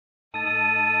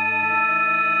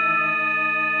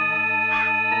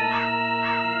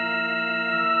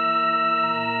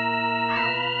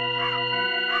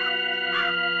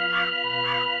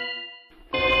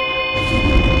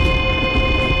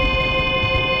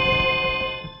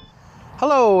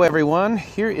Hello everyone,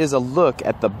 here is a look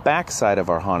at the back side of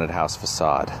our haunted house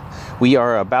facade. We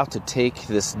are about to take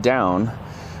this down,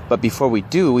 but before we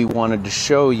do, we wanted to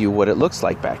show you what it looks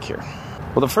like back here.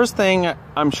 Well, the first thing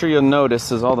I'm sure you'll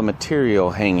notice is all the material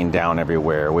hanging down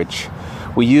everywhere, which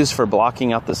we use for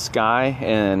blocking out the sky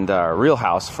and our real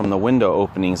house from the window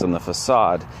openings on the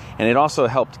facade. And it also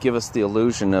helped give us the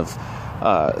illusion of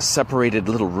separated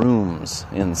little rooms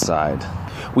inside.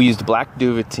 We used black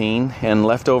duvetine and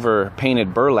leftover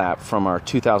painted burlap from our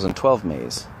 2012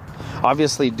 maze.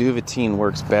 Obviously, duvetine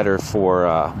works better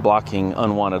for blocking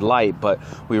unwanted light, but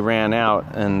we ran out,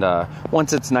 and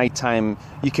once it's nighttime,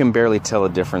 you can barely tell the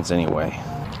difference anyway.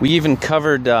 We even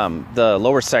covered the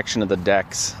lower section of the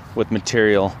decks with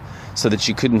material so that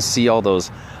you couldn't see all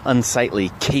those unsightly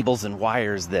cables and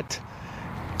wires that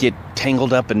get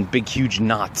tangled up in big, huge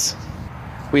knots.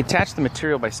 We attached the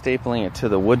material by stapling it to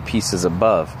the wood pieces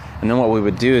above, and then what we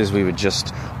would do is we would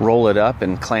just roll it up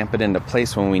and clamp it into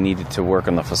place when we needed to work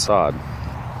on the facade.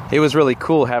 It was really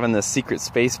cool having this secret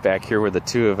space back here where the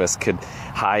two of us could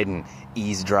hide and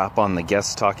eavesdrop on the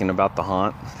guests talking about the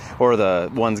haunt, or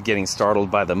the ones getting startled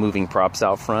by the moving props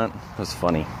out front. It was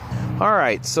funny.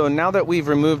 Alright, so now that we've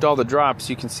removed all the drops,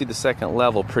 you can see the second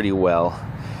level pretty well.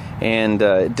 And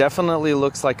it definitely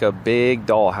looks like a big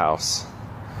dollhouse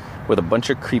with a bunch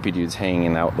of creepy dudes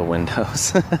hanging out the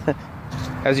windows.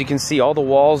 As you can see, all the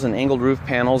walls and angled roof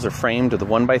panels are framed with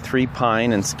 1x3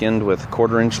 pine and skinned with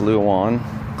 1/4-inch Luan,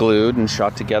 glued and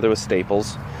shot together with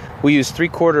staples. We used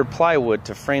 3/4 plywood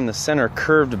to frame the center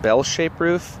curved bell-shaped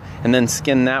roof and then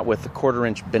skin that with the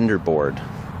 1/4-inch bender board.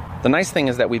 The nice thing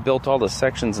is that we built all the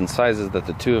sections and sizes that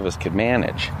the two of us could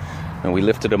manage. And we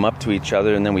lifted them up to each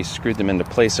other and then we screwed them into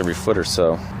place every foot or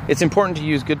so. It's important to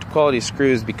use good quality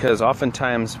screws because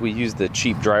oftentimes we use the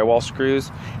cheap drywall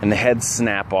screws and the heads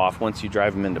snap off once you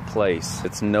drive them into place.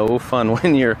 It's no fun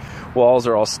when your walls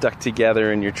are all stuck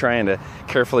together and you're trying to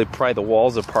carefully pry the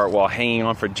walls apart while hanging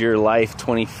on for dear life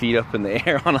 20 feet up in the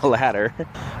air on a ladder.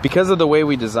 Because of the way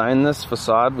we designed this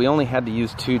facade, we only had to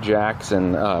use 2 jacks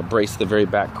and brace the very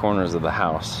back corners of the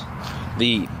house.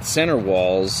 The center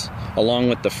walls, along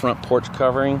with the front porch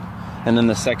covering, and then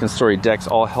the second story decks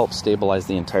all help stabilize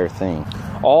the entire thing.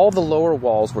 All the lower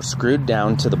walls were screwed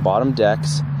down to the bottom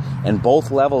decks, and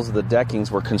both levels of the deckings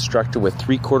were constructed with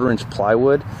 3/4-inch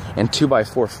plywood and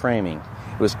 2x4 framing.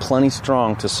 It was plenty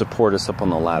strong to support us up on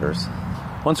the ladders.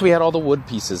 Once we had all the wood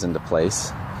pieces into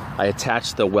place, I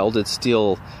attached the welded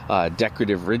steel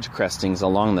decorative ridge crestings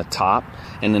along the top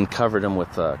and then covered them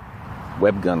with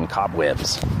web gun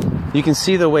cobwebs. You can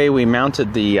see the way we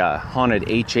mounted the haunted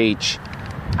HH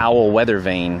owl weather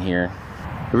vane here.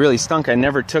 It really stunk. I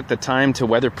never took the time to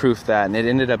weatherproof that, and it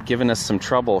ended up giving us some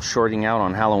trouble shorting out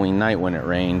on Halloween night when it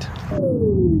rained.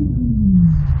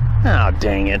 Oh,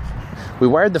 dang it. We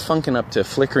wired the Funkin' up to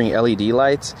flickering LED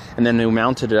lights, and then we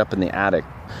mounted it up in the attic.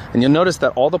 And you'll notice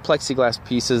that all the plexiglass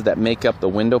pieces that make up the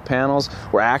window panels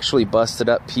were actually busted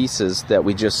up pieces that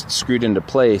we just screwed into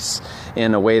place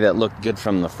in a way that looked good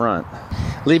from the front.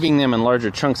 Leaving them in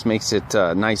larger chunks makes it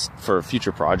nice for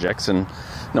future projects, and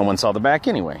no one saw the back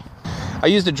anyway. I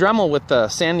used a Dremel with the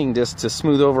sanding disc to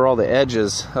smooth over all the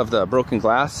edges of the broken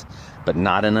glass, but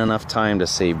not in enough time to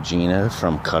save Gina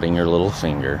from cutting her little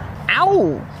finger.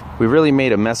 Ow! We really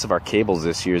made a mess of our cables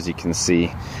this year, as you can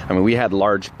see. I mean, we had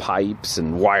large pipes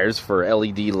and wires for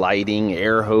LED lighting,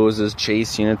 air hoses,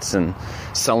 chase units, and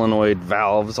solenoid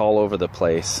valves all over the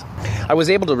place. I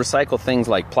was able to recycle things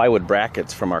like plywood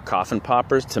brackets from our coffin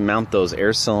poppers to mount those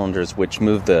air cylinders which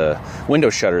move the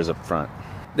window shutters up front.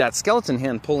 That skeleton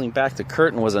hand pulling back the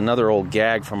curtain was another old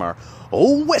gag from our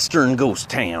old western ghost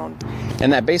town.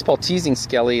 And that baseball teasing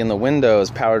skelly in the window is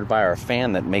powered by our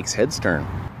fan that makes heads turn.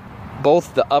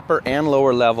 Both the upper and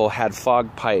lower level had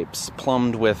fog pipes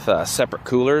plumbed with separate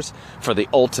coolers for the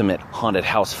ultimate haunted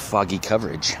house foggy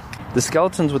coverage. The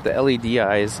skeletons with the LED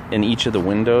eyes in each of the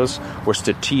windows were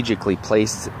strategically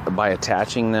placed by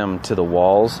attaching them to the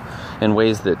walls in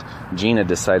ways that Gina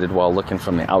decided while looking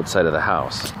from the outside of the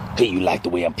house. Hey, you like the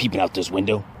way I'm peeping out this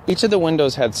window? Each of the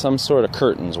windows had some sort of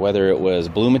curtains, whether it was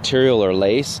blue material or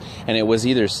lace, and it was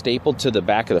either stapled to the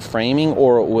back of the framing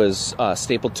or it was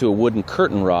stapled to a wooden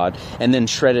curtain rod and then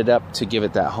shredded up to give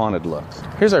it that haunted look.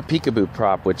 Here's our peekaboo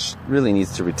prop, which really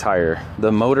needs to retire.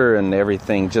 The motor and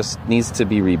everything just needs to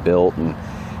be rebuilt, and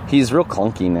he's real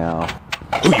clunky now.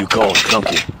 Who you call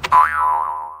clunky?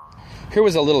 Here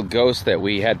was a little ghost that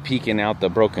we had peeking out the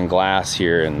broken glass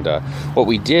here, and what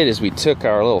we did is we took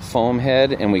our little foam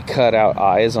head and we cut out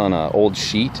eyes on an old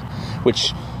sheet,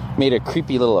 which made a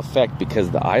creepy little effect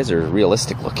because the eyes are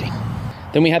realistic looking.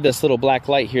 Then we had this little black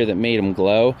light here that made them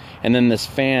glow, and then this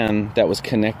fan that was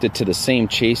connected to the same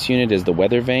chase unit as the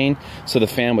weather vane, so the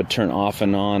fan would turn off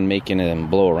and on, making them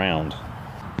blow around.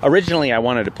 Originally I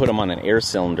wanted to put them on an air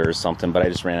cylinder or something, but I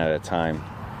just ran out of time.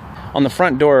 On the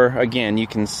front door, again, you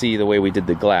can see the way we did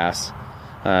the glass.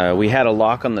 We had a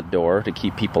lock on the door to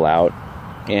keep people out,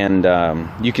 and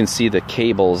you can see the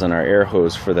cables in our air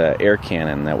hose for the air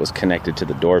cannon that was connected to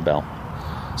the doorbell.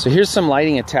 So here's some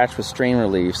lighting attached with strain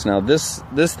reliefs. Now this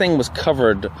thing was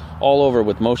covered all over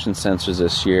with motion sensors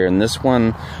this year, and this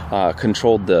one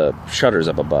controlled the shutters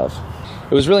up above.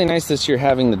 It was really nice this year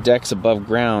having the decks above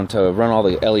ground to run all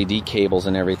the LED cables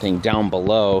and everything down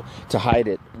below to hide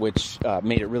it, which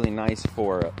made it really nice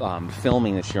for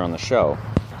filming this year on the show.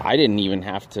 I didn't even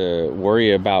have to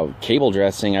worry about cable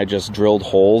dressing. I just drilled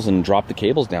holes and dropped the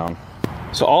cables down.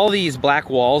 So all these black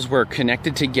walls were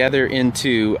connected together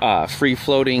into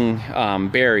free-floating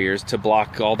barriers to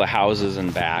block all the houses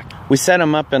and back. We set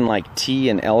them up in like T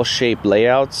and L-shaped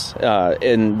layouts,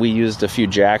 and we used a few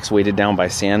jacks weighted down by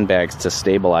sandbags to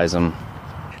stabilize them.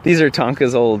 These are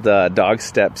Tonka's old dog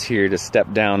steps here to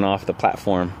step down off the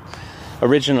platform.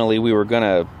 Originally, we were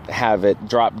gonna have it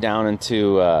drop down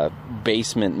into a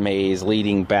basement maze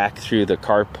leading back through the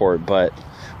carport, but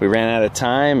we ran out of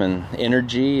time and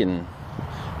energy, and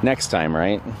next time,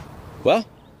 right? Well,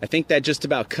 I think that just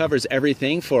about covers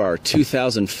everything for our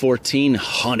 2014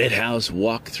 haunted house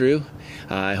walkthrough.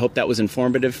 I hope that was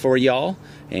informative for y'all,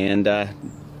 and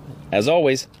as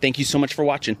always, thank you so much for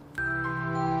watching.